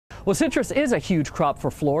Well, citrus is a huge crop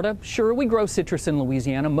for Florida. Sure, we grow citrus in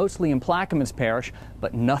Louisiana, mostly in Plaquemines Parish,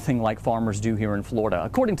 but nothing like farmers do here in Florida.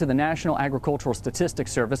 According to the National Agricultural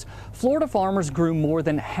Statistics Service, Florida farmers grew more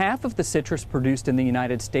than half of the citrus produced in the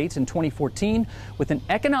United States in 2014, with an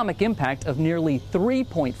economic impact of nearly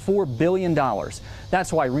 $3.4 billion.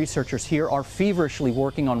 That's why researchers here are feverishly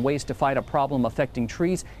working on ways to fight a problem affecting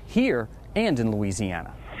trees here and in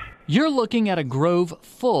Louisiana. You're looking at a grove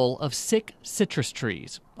full of sick citrus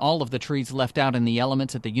trees. All of the trees left out in the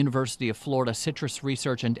elements at the University of Florida Citrus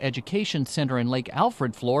Research and Education Center in Lake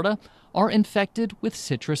Alfred, Florida, are infected with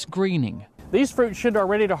citrus greening. These fruits are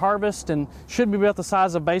ready to harvest and should be about the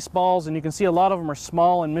size of baseballs, and you can see a lot of them are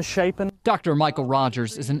small and misshapen. Dr. Michael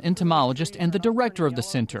Rogers is an entomologist and the director of the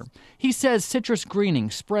center. He says citrus greening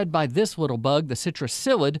spread by this little bug, the citrus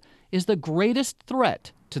psyllid, is the greatest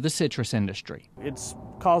threat to the citrus industry. It's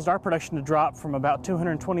caused our production to drop from about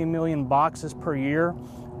 220 million boxes per year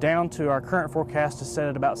down to our current forecast is set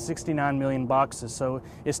at about 69 million boxes, so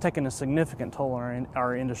it's taken a significant toll on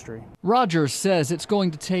our industry. Rogers says it's going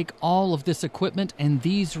to take all of this equipment and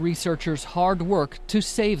these researchers' hard work to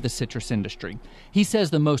save the citrus industry. He says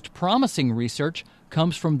the most promising research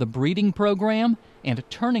comes from the breeding program and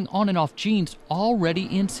turning on and off genes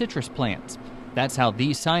already in citrus plants. That's how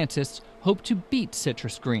these scientists hope to beat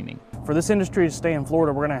citrus greening. For this industry to stay in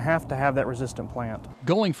Florida, we're going to have that resistant plant.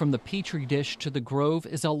 Going from the petri dish to the grove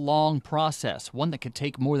is a long process, one that could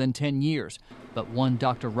take more than 10 years, but one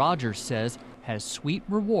Dr. Rogers says has sweet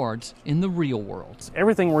rewards in the real world.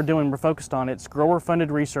 Everything we're doing, we're focused on, it's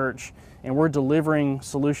grower-funded research, and we're delivering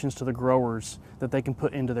solutions to the growers that they can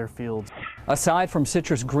put into their fields. Aside from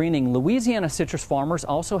citrus greening, Louisiana citrus farmers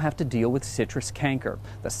also have to deal with citrus canker.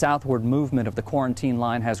 The southward movement of the quarantine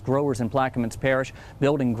line has growers in Plaquemines Parish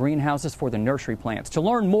building greenhouses for the nursery plants. To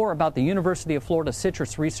learn more about the University of Florida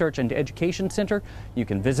Citrus Research and Education Center, you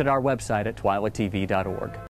can visit our website at twilatv.org.